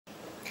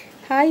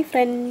Hi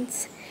friends,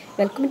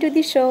 welcome to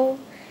the show.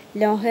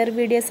 Long hair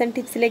videos and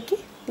tipsലേക്ക്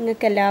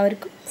നിങ്ങൾക്ക്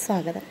എല്ലാവർക്കും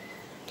സ്വാഗതം.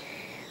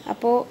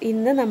 അപ്പോൾ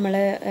ഇന്ന് നമ്മൾ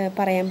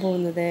പറയാൻ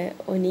പോകുന്നത്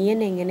ഒനിയൻ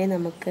എങ്ങനെ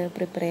നമുക്ക്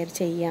പ്രിപ്പയർ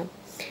ചെയ്യാം,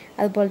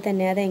 അതുപോലെ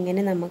തന്നെ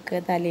അതെങ്ങനെ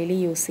നമുക്ക് തലയിൽ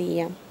യൂസ്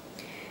ചെയ്യാം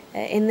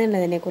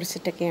എന്നുള്ളതിനെ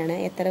കുറിച്ചിട്ടൊക്കെയാണ്.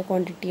 എത്ര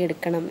ക്വാണ്ടിറ്റി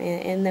എടുക്കണം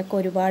എന്നൊക്കെ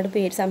ഒരുപാട്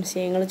പേര്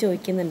സംശയങ്ങൾ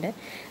ചോദിക്കുന്നുണ്ട്.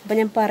 അപ്പോൾ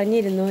ഞാൻ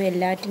പറഞ്ഞിരുന്നു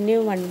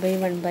എല്ലാറ്റിൻ്റെയും വൺ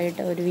ബൈ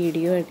ആയിട്ട് ഒരു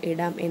വീഡിയോ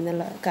ഇടാം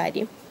എന്നുള്ള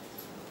കാര്യം.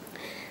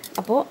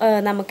 അപ്പോൾ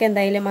നമുക്ക്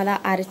എന്തായാലും അത്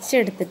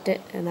അരച്ചെടുത്തിട്ട്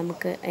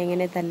നമുക്ക്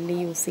എങ്ങനെ തലയിൽ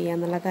യൂസ് ചെയ്യാം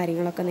എന്നുള്ള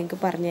കാര്യങ്ങളൊക്കെ നിങ്ങൾക്ക്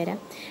പറഞ്ഞുതരാം.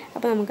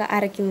 അപ്പോൾ നമുക്ക്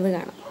അരയ്ക്കുന്നത്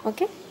കാണാം.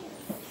 ഓക്കെ,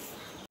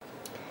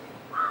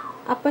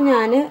 അപ്പോൾ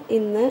ഞാൻ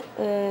ഇന്ന്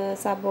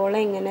സബോള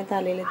എങ്ങനെ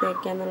തലയിൽ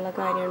തേക്കാം എന്നുള്ള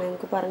കാര്യമാണ്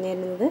നിങ്ങൾക്ക് പറഞ്ഞു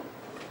തരുന്നത്.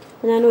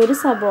 ഞാൻ ഒരു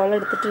സബോള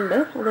എടുത്തിട്ടുണ്ട്,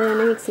 അത് ഞാൻ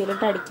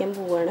മിക്സിയിലിട്ട് അടിക്കാൻ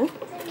പോവുകയാണ്.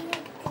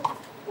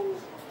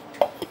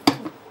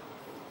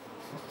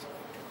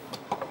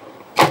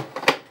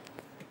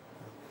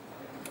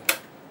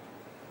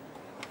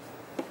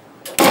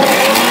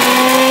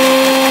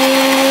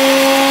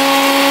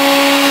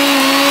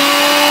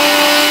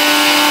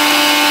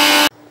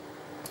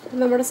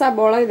 നമ്മുടെ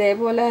സബോള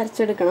ഇതേപോലെ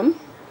അരച്ചെടുക്കണം.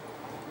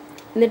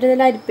 എന്നിട്ട്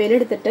ഇതിൽ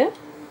അരിപ്പയിലെടുത്തിട്ട്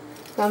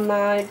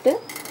നന്നായിട്ട്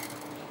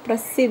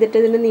പ്രസ് ചെയ്തിട്ട്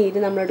ഇതിൻ്റെ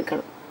നീര് നമ്മൾ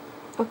എടുക്കണം.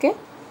 ഓക്കെ,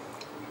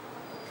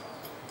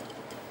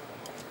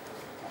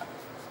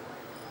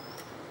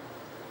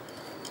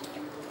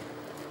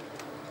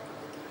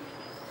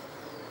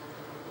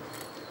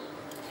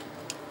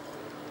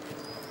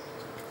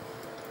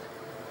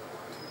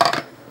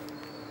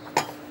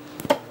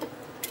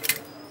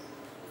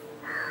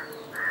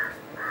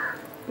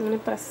 അങ്ങനെ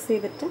പ്രസ്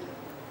ചെയ്തിട്ട്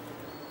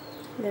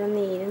ഇതിന്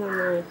നീര്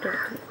നന്നായിട്ട്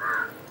എടുക്കണം.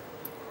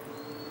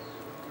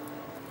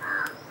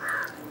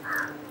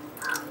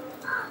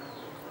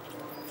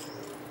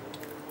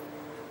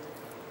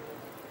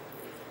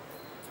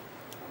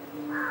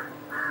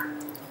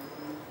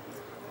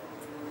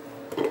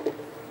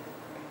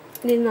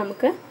 ഇനി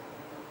നമുക്ക്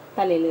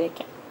തലയിൽ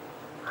വയ്ക്കാം.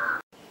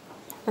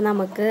 അപ്പം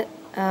നമുക്ക്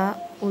ആ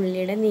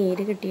ഉള്ളിയുടെ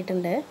നീര്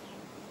കിട്ടിയിട്ടുണ്ട്.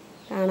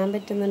 കാണാൻ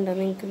പറ്റുന്നുണ്ടോ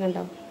നിങ്ങൾക്ക്?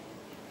 കണ്ടോ?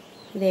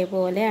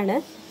 ഇതേപോലെയാണ്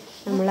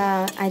നമ്മൾ ആ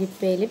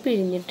അരിപ്പയിൽ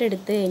പിഴിഞ്ഞിട്ട്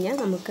എടുത്തു കഴിഞ്ഞാൽ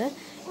നമുക്ക്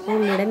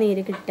ഉള്ളിയുടെ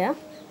നീര് കിട്ടുക.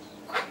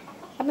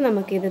 അപ്പം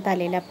നമുക്കിത്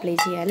തലയിൽ അപ്ലൈ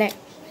ചെയ്യാം അല്ലേ?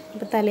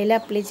 അപ്പോൾ തലയിൽ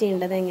അപ്ലൈ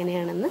ചെയ്യേണ്ടത്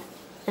എങ്ങനെയാണെന്ന്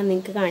ഞാൻ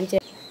നിങ്ങൾക്ക് കാണിച്ചു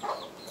തരാം.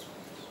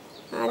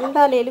 ആദ്യം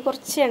തലയിൽ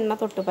കുറച്ച് എണ്ണ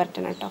തൊട്ട്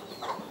പരട്ടണം കേട്ടോ.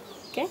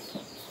 ഓക്കെ,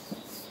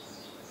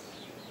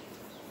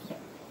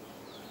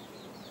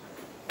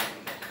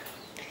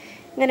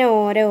 ഇങ്ങനെ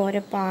ഓരോ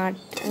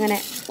അങ്ങനെ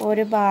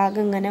ഓരോ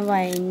ഭാഗം ഇങ്ങനെ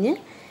വഴഞ്ഞ്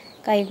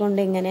കൈ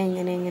കൊണ്ട് ഇങ്ങനെ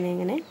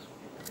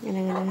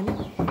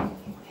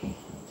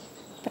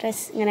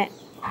പ്രസ്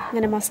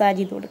ഇങ്ങനെ മസാജ്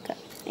ചെയ്ത് കൊടുക്കുക.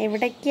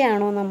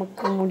 എവിടേക്കാണോ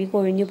നമുക്ക് മുടി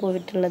കൊഴിഞ്ഞു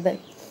പോയിട്ടുള്ളത്,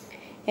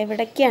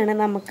 എവിടേക്കാണ്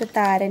നമുക്ക്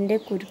താരൻ്റെ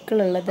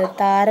കുരുക്കളുള്ളത്,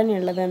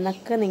 താരനുള്ളത്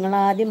എന്നൊക്കെ നിങ്ങൾ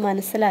ആദ്യം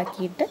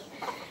മനസ്സിലാക്കിയിട്ട്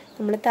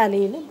നമ്മൾ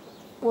തലയിൽ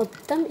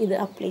മൊത്തം ഇത്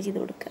അപ്ലൈ ചെയ്ത്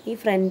കൊടുക്കുക. ഈ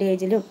ഫ്രണ്ട്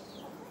ഏജിലും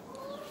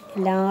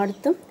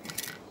എല്ലായിടത്തും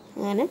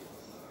അങ്ങനെ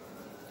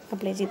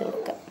അപ്ലൈ ചെയ്ത്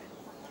കൊടുക്കുക.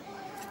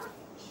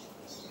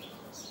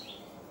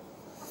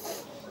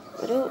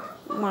 ഒരു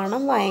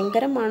മണം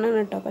ഭയങ്കര മണമാണ്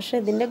കേട്ടോ. പക്ഷേ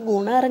ഇതിൻ്റെ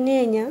ഗുണം അറിഞ്ഞു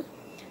കഴിഞ്ഞാൽ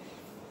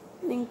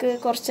നിങ്ങൾക്ക്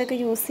കുറച്ചൊക്കെ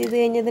യൂസ് ചെയ്ത്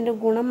കഴിഞ്ഞാൽ ഇതിൻ്റെ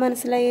ഗുണം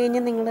മനസ്സിലായി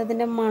കഴിഞ്ഞാൽ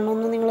നിങ്ങളതിൻ്റെ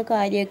മണമൊന്നും നിങ്ങൾ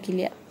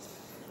കാര്യമാക്കില്ല.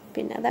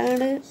 പിന്നെ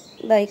അതാണ്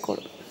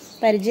ഇതായിക്കോളും,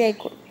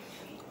 പരിചയമായിക്കോളും.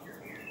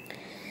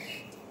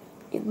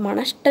 ഇത്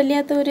മണം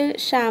ഇഷ്ടമില്ലാത്ത ഒരു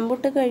ഷാമ്പു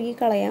ഇട്ട് കഴുകി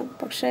കളയാം.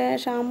 പക്ഷേ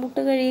ഷാമ്പു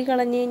ഇട്ട് കഴുകി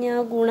കളഞ്ഞു കഴിഞ്ഞാൽ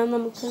ആ ഗുണം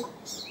നമുക്ക്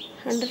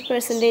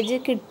 100%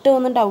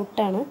 കിട്ടുമെന്ന്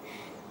ഡൗട്ടാണ്.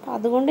 അപ്പോൾ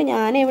അതുകൊണ്ട്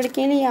ഞാൻ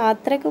എവിടേക്കെങ്കിലും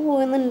യാത്രയൊക്കെ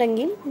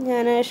പോകുന്നുണ്ടെങ്കിൽ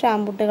ഞാൻ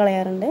ഷാമ്പു ഇട്ട്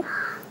കളയാറുണ്ട്.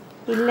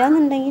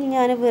 ഇല്ലയെന്നുണ്ടെങ്കിൽ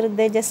ഞാൻ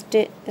വെറുതെ ജസ്റ്റ്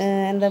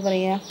എന്താ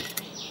പറയുക,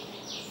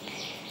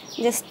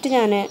 ജസ്റ്റ്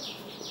ഞാൻ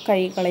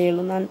കഴുകി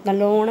കളയുള്ളൂ.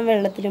 നല്ലോണം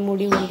വെള്ളത്തിൽ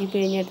മുടി ഊരി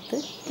പിഴിഞ്ഞെടുത്ത്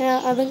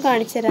അതും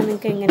കാണിച്ചു തരാം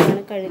നിങ്ങൾക്ക്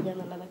എങ്ങനെയാണ് കഴുകുക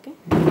എന്നുള്ളതൊക്കെ.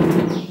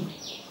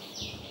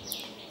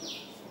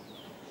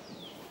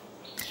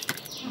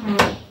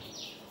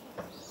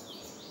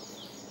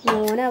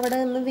 മോൻ അവിടെ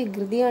നിന്ന്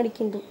വികൃതി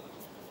കാണിക്കുന്നുണ്ട്.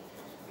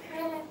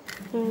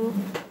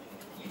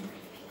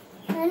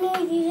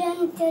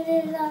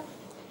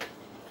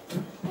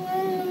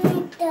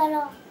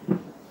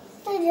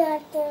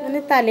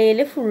 അങ്ങനെ തലയിൽ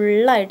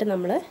ഫുള്ളായിട്ട്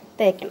നമ്മൾ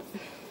തേക്കണം.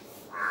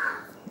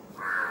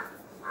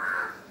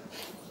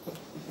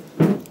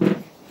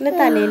 പിന്നെ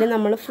തലയിൽ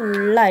നമ്മൾ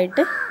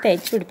ഫുള്ളായിട്ട്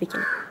തേച്ച്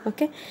പിടിപ്പിക്കണം.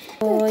 ഓക്കെ,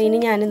 അപ്പോൾ ഇനി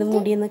ഞാനിത്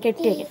മുടിയൊന്ന്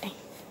കെട്ടി വയ്ക്കട്ടെ.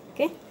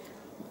 ഓക്കെ,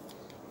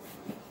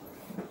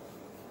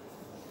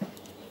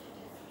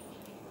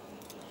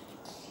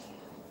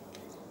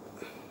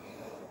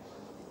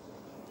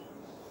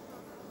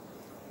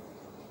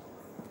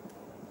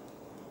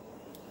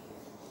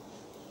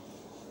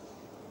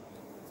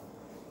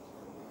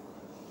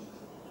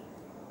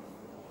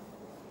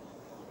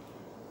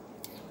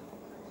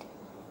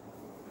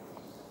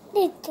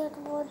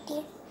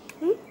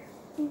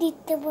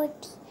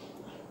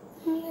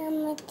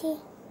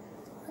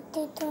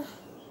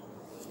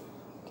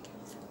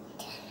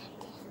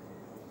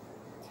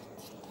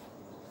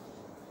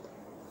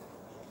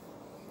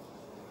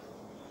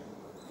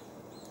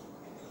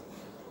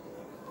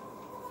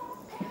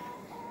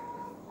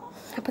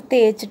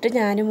 തേച്ചിട്ട്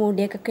ഞാൻ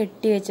മുടിയൊക്കെ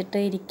കെട്ടി വെച്ചിട്ട്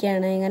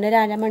ഇരിക്കുകയാണ്. ഇങ്ങനെ ഒരു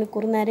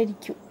അരമണിക്കൂർ നേരം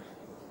ഇരിക്കും.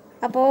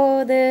 അപ്പോൾ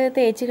ഇത്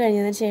തേച്ച്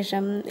കഴിഞ്ഞതിന്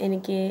ശേഷം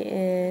എനിക്ക്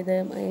ഇത്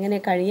ഇങ്ങനെ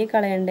കഴുകി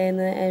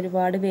കളയണ്ടേന്ന്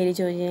ഒരുപാട് പേര്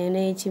ചോദിച്ചു.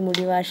 എങ്ങനെ ചേച്ചി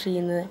മുടി വാഷ്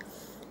ചെയ്യുന്നത്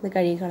ഇത്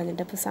കഴുകി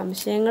കളഞ്ഞിട്ട്? അപ്പോൾ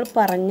സംശയങ്ങൾ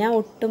പറഞ്ഞാൽ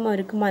ഒട്ടും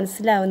അവർക്ക്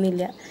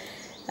മനസ്സിലാവുന്നില്ല.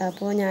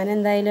 അപ്പോൾ ഞാൻ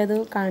എന്തായാലും അത്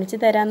കാണിച്ചു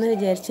തരാമെന്ന്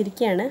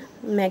വിചാരിച്ചിരിക്കുകയാണ്.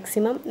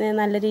 മാക്സിമം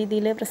നല്ല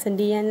രീതിയിൽ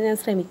പ്രസൻറ്റ് ചെയ്യാൻ ഞാൻ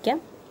ശ്രമിക്കാം.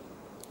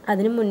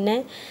 അതിനു മുന്നേ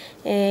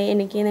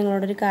എനിക്ക്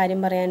നിങ്ങളോടൊരു കാര്യം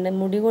പറയാനുണ്ട്.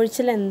 മുടി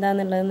കൊഴിച്ചിൽ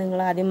എന്താണെന്നുള്ളത് നിങ്ങൾ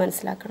ആദ്യം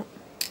മനസ്സിലാക്കണം.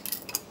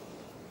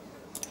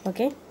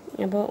 ഓക്കെ,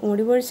 അപ്പോൾ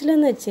മുടി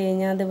കൊഴിച്ചിലെന്ന് വെച്ച്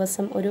കഴിഞ്ഞാൽ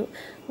ദിവസം ഒരു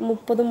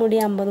 30 മുടി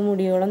 50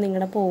 മുടിയോളം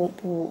നിങ്ങളുടെ പോവും.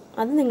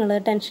 അത് നിങ്ങൾ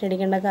ടെൻഷൻ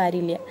അടിക്കേണ്ട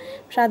കാര്യമില്ല.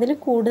 പക്ഷെ അതിൽ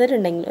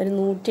കൂടുതലുണ്ടെങ്കിൽ ഒരു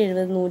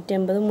 170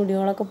 180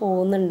 മുടിയോളൊക്കെ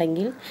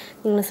പോകുന്നുണ്ടെങ്കിൽ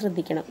നിങ്ങൾ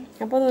ശ്രദ്ധിക്കണം.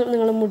 അപ്പോൾ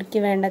നിങ്ങൾ മുടിക്ക്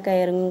വേണ്ട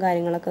കെയറിങ്ങും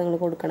കാര്യങ്ങളൊക്കെ നിങ്ങൾ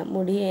കൊടുക്കണം.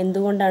 മുടി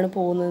എന്തുകൊണ്ടാണ്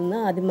പോകുന്നതെന്ന്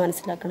ആദ്യം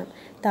മനസ്സിലാക്കണം.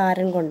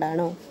 താരൻ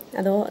കൊണ്ടാണോ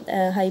അതോ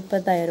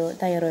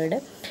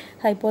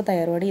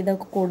ഹൈപ്പോതൈറോയിഡ്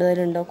ഇതൊക്കെ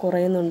കൂടുതലുണ്ടോ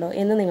കുറയുന്നുണ്ടോ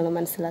എന്ന് നിങ്ങൾ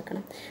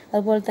മനസ്സിലാക്കണം.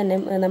 അതുപോലെ തന്നെ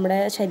നമ്മുടെ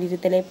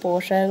ശരീരത്തിലെ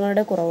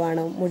പോഷകങ്ങളുടെ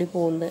കുറവാണോ മുടി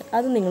പോകുന്നത്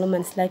അത് നിങ്ങൾ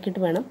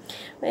മനസ്സിലാക്കിയിട്ട് വേണം.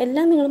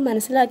 എല്ലാം നിങ്ങൾ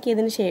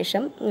മനസ്സിലാക്കിയതിന്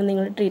ശേഷം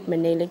നിങ്ങൾ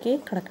ട്രീറ്റ്മെൻറ്റിലേക്ക്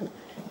കടക്കണം.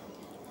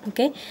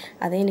 ഓക്കെ,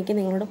 അതെനിക്ക്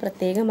നിങ്ങളോട്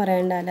പ്രത്യേകം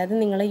പറയേണ്ട. അല്ലാതെ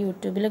നിങ്ങൾ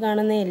യൂട്യൂബിൽ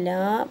കാണുന്ന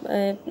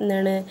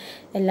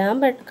എല്ലാം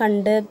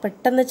കണ്ട്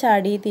പെട്ടെന്ന്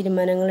ചാടി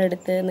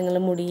തീരുമാനങ്ങളെടുത്ത് നിങ്ങൾ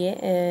മുടിയെ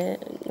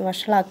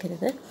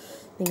വഷളാക്കരുത്.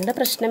 നിങ്ങളുടെ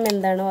പ്രശ്നം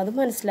എന്താണോ അത്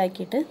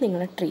മനസ്സിലാക്കിയിട്ട്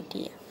നിങ്ങൾ ട്രീറ്റ്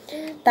ചെയ്യുക.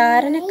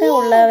 താരനൊക്കെ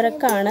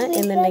ഉള്ളവർക്കാണ്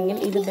എന്നുണ്ടെങ്കിൽ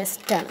ഇത്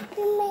ബെസ്റ്റാണ്.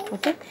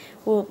 ഓക്കെ,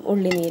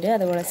 ഉള്ളിനീര്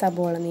അതുപോലെ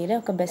സബോള നീര്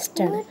ഒക്കെ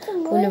ബെസ്റ്റാണ്.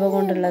 ഉലുവ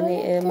കൊണ്ടുള്ള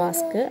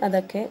മാസ്ക്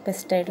അതൊക്കെ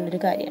ബെസ്റ്റായിട്ടുള്ളൊരു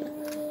കാര്യമാണ്.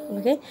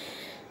 ഓക്കെ,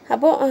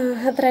 അപ്പോൾ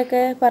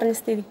അത്രയൊക്കെ പറഞ്ഞ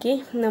സ്ഥിതിക്ക്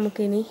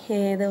നമുക്കിനി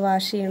ഇത്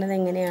വാഷ് ചെയ്യണത്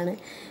എങ്ങനെയാണ്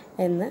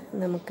എന്ന്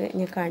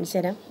ഞാൻ കാണിച്ചു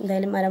തരാം.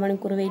 എന്തായാലും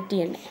അരമണിക്കൂർ വെയിറ്റ്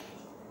ചെയ്യണ്ടേ.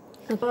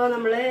 അപ്പോൾ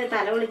നമ്മൾ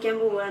തല കുളിക്കാൻ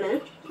പോവുകയാണ്.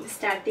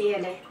 സ്റ്റാർട്ട്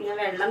ചെയ്യല്ലേ. പിന്നെ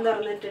വെള്ളം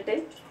തുറന്നിട്ടിട്ട്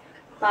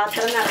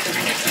പാത്രം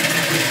നിറക്കണം.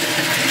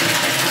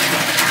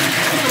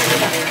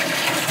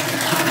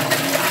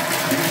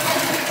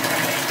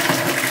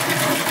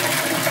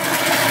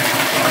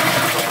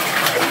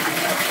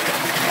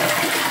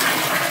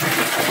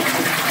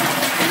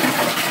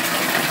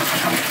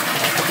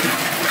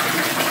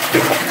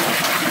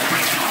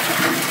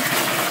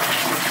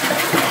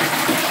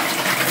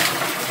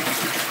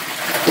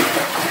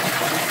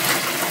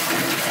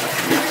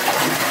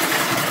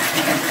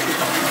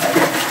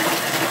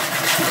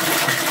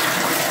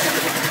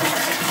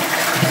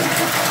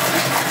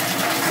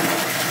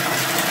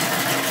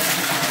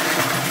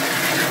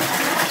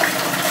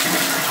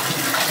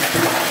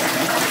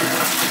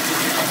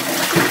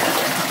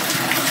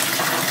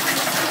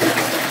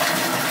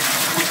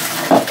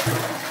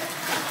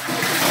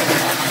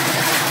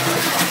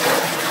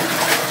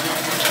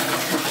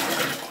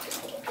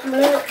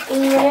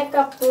 ഇങ്ങനെ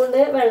കപ്പ് കൊണ്ട്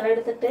വെള്ളം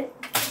എടുത്തിട്ട്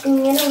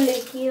ഇങ്ങനെ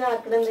ഉള്ളിലേക്ക്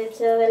ഇതാക്കണം. എന്താ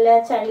വെച്ചാൽ വല്ല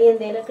ചളി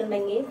എന്തെങ്കിലുമൊക്കെ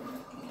ഉണ്ടെങ്കിൽ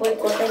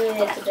പോയിക്കോട്ടെ എന്ന്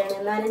വിചാരിച്ചിട്ടാണ്.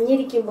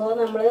 നനഞ്ഞിരിക്കുമ്പോൾ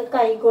നമ്മൾ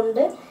കൈ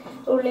കൊണ്ട്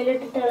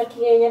ഉള്ളിലിട്ടിട്ട് ഇളക്കി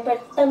കഴിഞ്ഞാൽ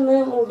പെട്ടെന്ന്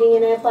മുടി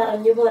ഇങ്ങനെ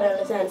പറഞ്ഞു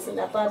പോരാനുള്ള ചാൻസ്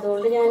ഉണ്ട്. അപ്പോൾ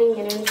അതുകൊണ്ട് ഞാൻ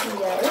ഇങ്ങനെയാണ്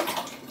ചെയ്യാറ്.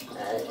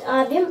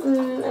 ആദ്യം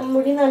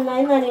മുടി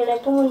നന്നായി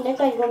നനയണേക്ക് മുന്നേ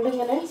കൈ കൊണ്ട്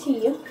ഇങ്ങനെ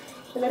ചെയ്യും.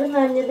 എന്നിട്ട്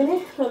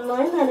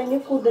നന്നായി നനഞ്ഞ്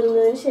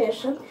കുതിർന്നതിന്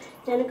ശേഷം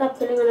ഞാൻ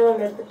കപ്പിൽ ഇങ്ങനെ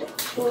വെള്ളം എടുത്തിട്ട്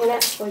ഇങ്ങനെ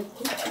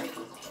ഒഴിക്കും.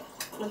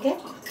 ഓക്കെ,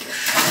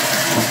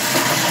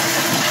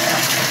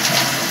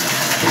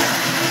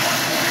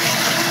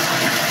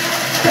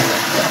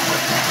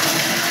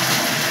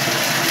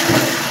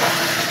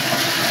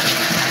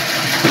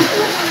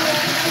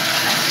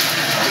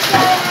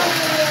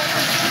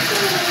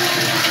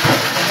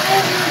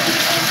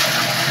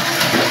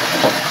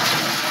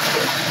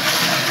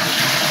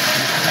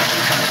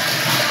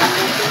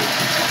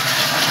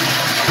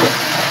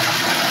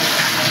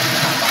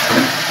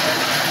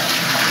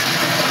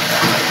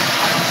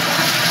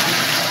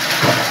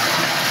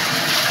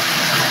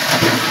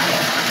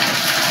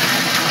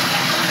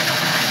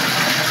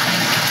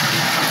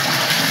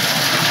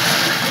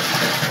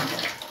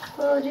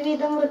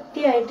 ഒരുവിധം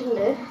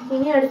വൃത്തിയായിട്ടുണ്ട്.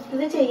 ഇനി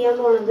അടുത്തത് ചെയ്യാൻ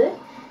പോണത്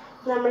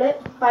നമ്മൾ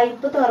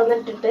പൈപ്പ്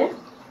തുറന്നിട്ടിട്ട്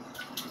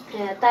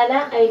തല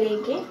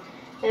അതിലേക്ക്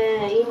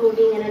ഈ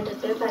മുടി ഇങ്ങനെ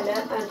ഇട്ടിട്ട് തല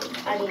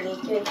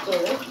അടിയിലേക്ക്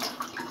വെക്കുകയാണ്.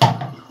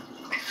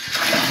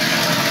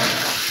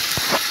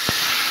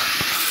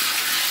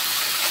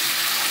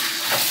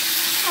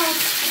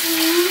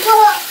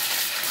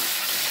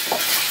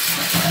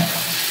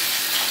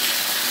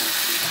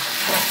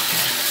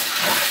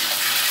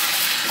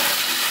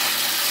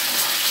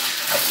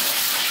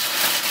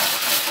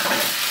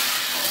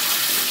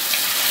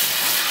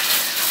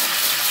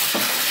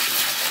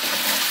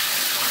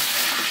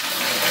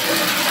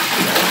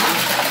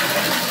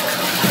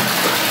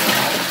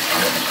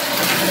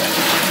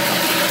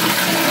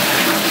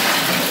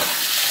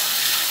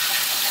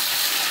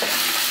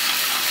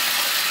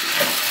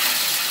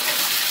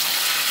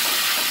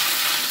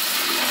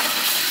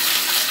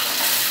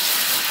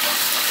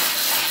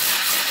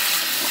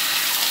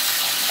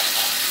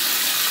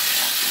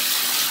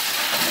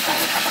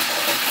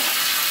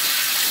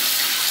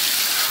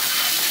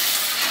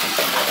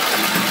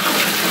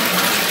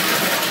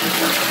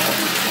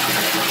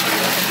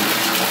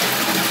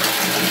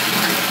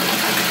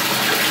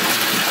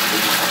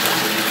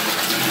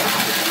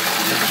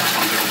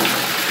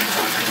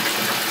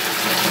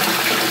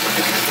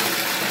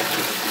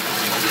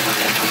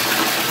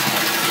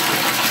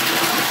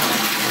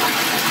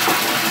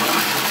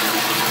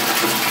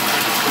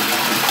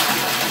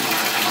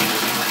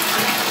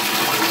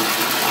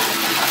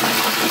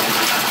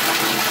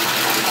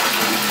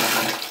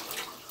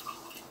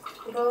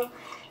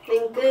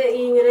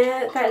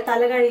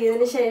 തല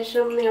കഴുകിയതിന്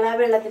ശേഷം നിങ്ങൾ ആ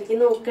വെള്ളത്തിലേക്ക്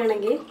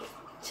നോക്കുകയാണെങ്കിൽ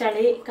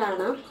ചളി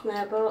കാണാം.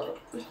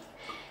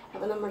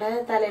 അപ്പോൾ നമ്മുടെ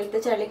തലയിലത്തെ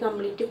ചളി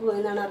കംപ്ലീറ്റ്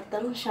പോയെന്നാണ്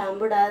അർത്ഥം.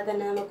 ഷാമ്പു ഇടാതെ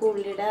തന്നെ നമുക്ക്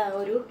ഉള്ളിയുടെ ആ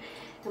ഒരു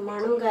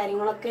മണവും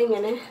കാര്യങ്ങളൊക്കെ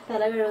ഇങ്ങനെ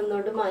തല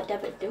കഴുകുന്നതുകൊണ്ട് മാറ്റാൻ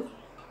പറ്റും.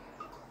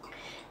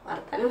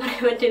 വർത്താനം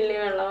പറയാൻ പറ്റില്ല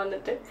വെള്ളം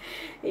വന്നിട്ട്.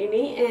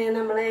 ഇനി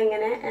നമ്മൾ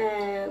എങ്ങനെ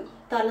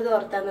തല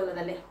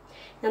തോർത്താന്നുള്ളതല്ലേ.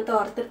 ഞാൻ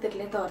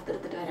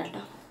തോർത്തെടുത്തിട്ട് വരാം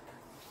കേട്ടോ.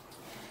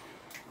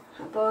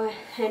 അപ്പോൾ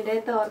എൻ്റെ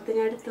തോർത്ത്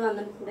ഞാൻ എടുത്ത്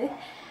വന്നിട്ടുണ്ട്.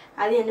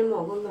 അത് എൻ്റെ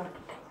മുഖം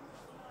തുറക്കട്ടെ.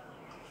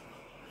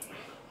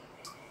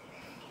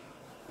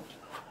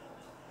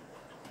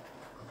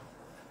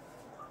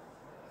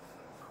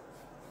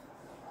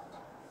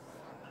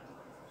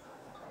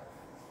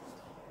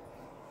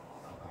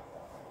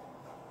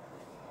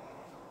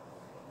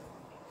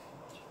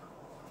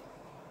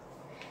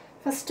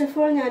 ഫസ്റ്റ് ഓഫ്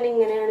ഓൾ ഞാൻ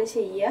ഇങ്ങനെയാണ്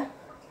ചെയ്യുക.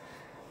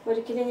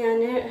 ഒരിക്കലും ഞാൻ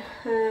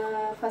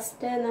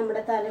ഫസ്റ്റ്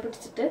നമ്മുടെ തല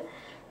പിടിച്ചിട്ട്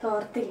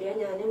തോർത്തില്ല.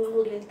 ഞാൻ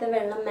മുടിയിലത്തെ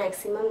വെള്ളം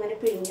മാക്സിമം ഇങ്ങനെ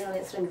പിഴിഞ്ഞ്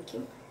കളയാൻ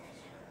ശ്രമിക്കും.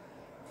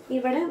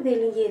 ഇവിടെ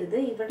വലിയരുത്,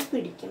 ഇവിടെ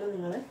പിടിക്കണം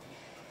നിങ്ങൾ.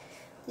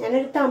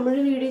 ഞാനൊരു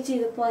തമിഴ് വീഡിയോ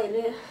ചെയ്തപ്പോൾ അതിൽ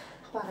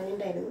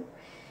പറഞ്ഞിട്ടുണ്ടായിരുന്നു.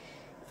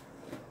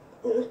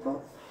 ഇന്നിപ്പോൾ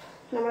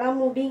നമ്മൾ ആ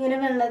മുടി ഇങ്ങനെ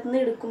വെള്ളത്തിൽ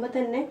നിന്ന് എടുക്കുമ്പോൾ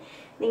തന്നെ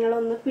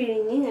നിങ്ങളൊന്ന്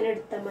പിഴിഞ്ഞ് ഇങ്ങനെ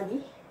എടുത്താൽ മതി.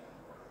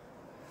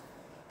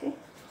 ഓക്കെ,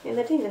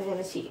 എന്നിട്ട്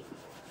ഇങ്ങനെ ചെയ്യും.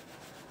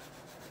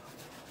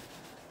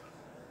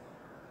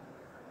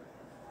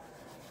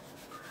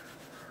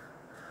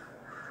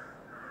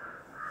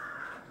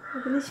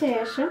 അതിന്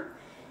ശേഷം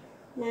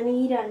ഞാൻ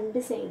ഈ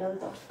 2 സൈഡും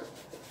തോർത്തും.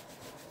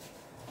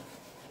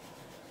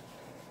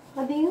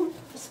 അധികം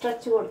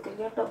സ്ട്രെച്ച്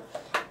കൊടുക്കില്ല കേട്ടോ.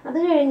 അത്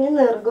കഴിഞ്ഞ്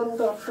നെറുകം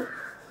തോർത്തും.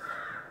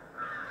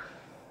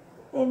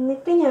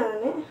 എന്നിട്ട് ഞാൻ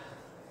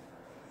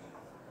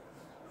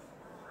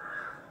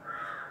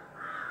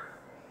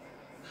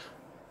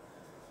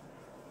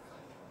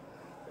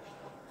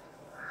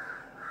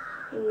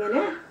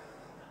ഇങ്ങനെ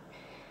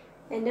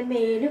എൻ്റെ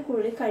മേല്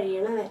കുളി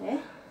കഴിയണ വരെ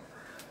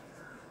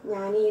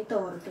ഞാൻ ഈ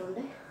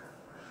തോർത്തുകൊണ്ട്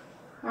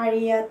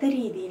അഴിയാത്ത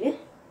രീതിയിൽ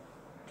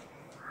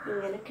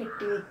ഇങ്ങനെ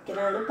കെട്ടി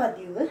വയ്ക്കലാണ്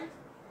പതിവ്.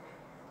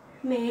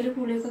 മേല്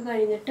കുളിയൊക്കെ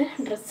കഴിഞ്ഞിട്ട്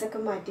ഡ്രസ്സൊക്കെ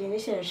മാറ്റിയതിന്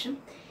ശേഷം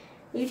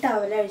ഈ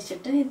ടവൽ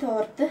അഴിച്ചിട്ട് ഈ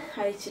തോർത്ത്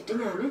അഴിച്ചിട്ട്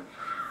ഞാൻ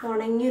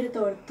ഉണങ്ങിയൊരു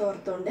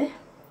തോർത്തുകൊണ്ട്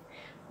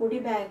മുടി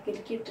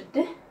ബാക്കിലേക്ക്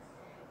ഇട്ടിട്ട്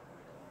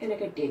ഇങ്ങനെ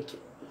കെട്ടി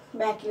വയ്ക്കും.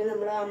 ബാക്കിൽ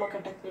നമ്മൾ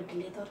ആമക്കട്ടൊക്കെ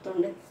ഇട്ടില്ലേ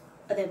തോർത്തുകൊണ്ട്,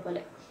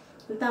 അതേപോലെ.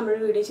 തമിഴ്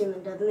വീഡിയോ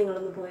ചെയ്യുന്നുണ്ട്, അത്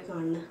നിങ്ങളൊന്ന് പോയി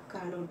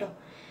കാണും കേട്ടോ.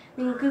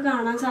 നിങ്ങൾക്ക്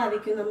കാണാൻ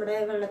സാധിക്കും നമ്മുടെ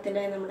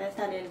വെള്ളത്തിലെ നമ്മുടെ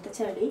തലയിലത്തെ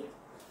ചളി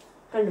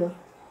കണ്ടോ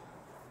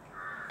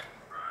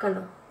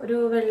ഒരു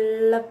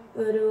വെള്ള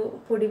ഒരു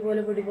പൊടി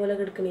പോലെ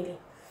കിടക്കണില്ലേ,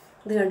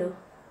 ഇത് കണ്ടോ.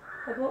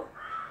 അപ്പോൾ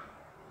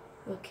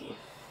ഓക്കെ,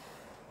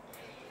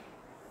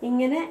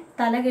 ഇങ്ങനെ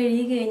തല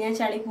കഴുകി കഴിഞ്ഞാൽ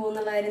ചളി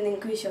പോകുന്നുള്ള കാര്യം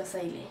നിങ്ങൾക്ക്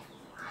വിശ്വാസമായില്ലേ.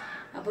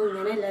 അപ്പോൾ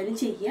ഇങ്ങനെ എല്ലാവരും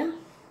ചെയ്യുക.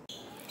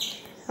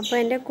 അപ്പോൾ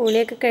എൻ്റെ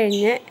കുളിയൊക്കെ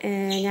കഴിഞ്ഞ്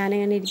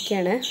ഞാനിങ്ങനെ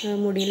ഇരിക്കുകയാണ്.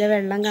 മുടിയിലെ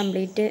വെള്ളം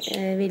കംപ്ലീറ്റ്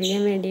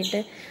വലിയാൻ വേണ്ടിയിട്ട്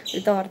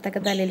ഒരു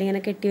തോർത്തൊക്കെ തലയിൽ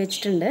ഇങ്ങനെ കെട്ടി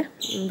വെച്ചിട്ടുണ്ട്.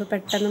 അപ്പോൾ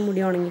പെട്ടെന്ന്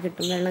മുടി ഉണങ്ങി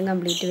കിട്ടും വെള്ളം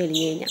കംപ്ലീറ്റ്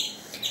വലിഞ്ഞു കഴിഞ്ഞാൽ.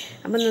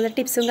 അപ്പോൾ ഇന്നത്തെ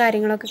ടിപ്സും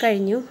കാര്യങ്ങളൊക്കെ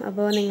കഴിഞ്ഞു.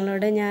 അപ്പോൾ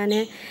നിങ്ങളോട് ഞാൻ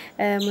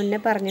മുന്നേ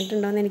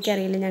പറഞ്ഞിട്ടുണ്ടോയെന്ന്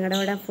എനിക്കറിയില്ല. ഞങ്ങളുടെ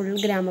ഇവിടെ ഫുൾ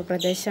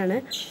ഗ്രാമപ്രദേശമാണ്.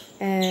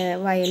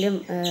 വയലും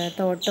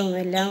തോട്ടവും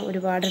എല്ലാം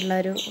ഒരുപാടുള്ള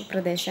ഒരു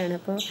പ്രദേശമാണ്.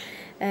 അപ്പോൾ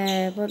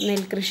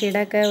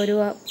നെൽകൃഷിയുടെ ഒക്കെ ഒരു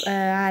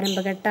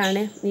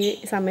ആരംഭഘട്ടമാണ് ഈ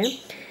സമയം.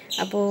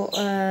 അപ്പോൾ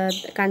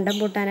കണ്ടം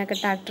പൂട്ടാനൊക്കെ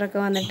ട്രാക്ടറൊക്കെ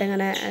വന്നിട്ട്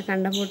ഇങ്ങനെ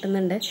കണ്ടം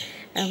പൂട്ടുന്നുണ്ട്.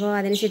 അപ്പോൾ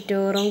അതിന്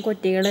ചുറ്റോറും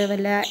കൊറ്റികൾ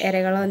വല്ല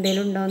ഇരകളോ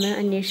എന്തെങ്കിലും ഉണ്ടോയെന്ന്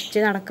അന്വേഷിച്ച്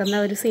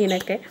നടക്കുന്ന ഒരു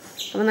സീനൊക്കെ.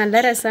 അപ്പോൾ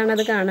നല്ല രസമാണ്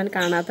അത് കാണാൻ.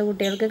 കാണാത്ത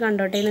കുട്ടികൾക്ക്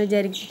കണ്ടോട്ടെ എന്ന്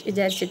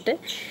വിചാരിച്ചിട്ട്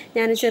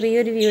ഞാൻ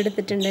ചെറിയൊരു വ്യൂ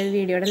എടുത്തിട്ടുണ്ട്.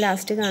 വീഡിയോയുടെ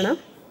ലാസ്റ്റ് കാണാം.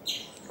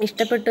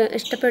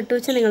 ഇഷ്ടപ്പെട്ടു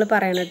വെച്ചാൽ നിങ്ങൾ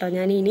പറയണം കേട്ടോ.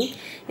 ഞാൻ ഇനി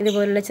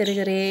ഇതുപോലുള്ള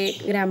ചെറിയ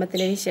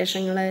ഗ്രാമത്തിലെ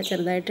വിശേഷങ്ങൾ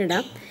ചെറുതായിട്ട്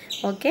ഇടാം.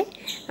 ഓക്കെ,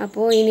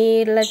 അപ്പോൾ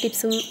ഇനിയുള്ള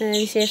ടിപ്സും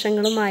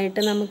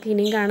വിശേഷങ്ങളുമായിട്ട് നമുക്ക്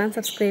ഇനിയും കാണാം.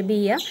 സബ്സ്ക്രൈബ്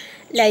ചെയ്യുക,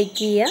 ലൈക്ക്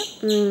ചെയ്യുക,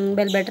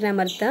 ബെൽ ബട്ടൺ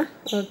അമർത്തുക.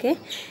 ഓക്കെ,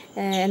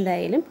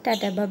 എന്തായാലും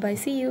ടാറ്റാ ബൈ,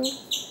 സീ യു.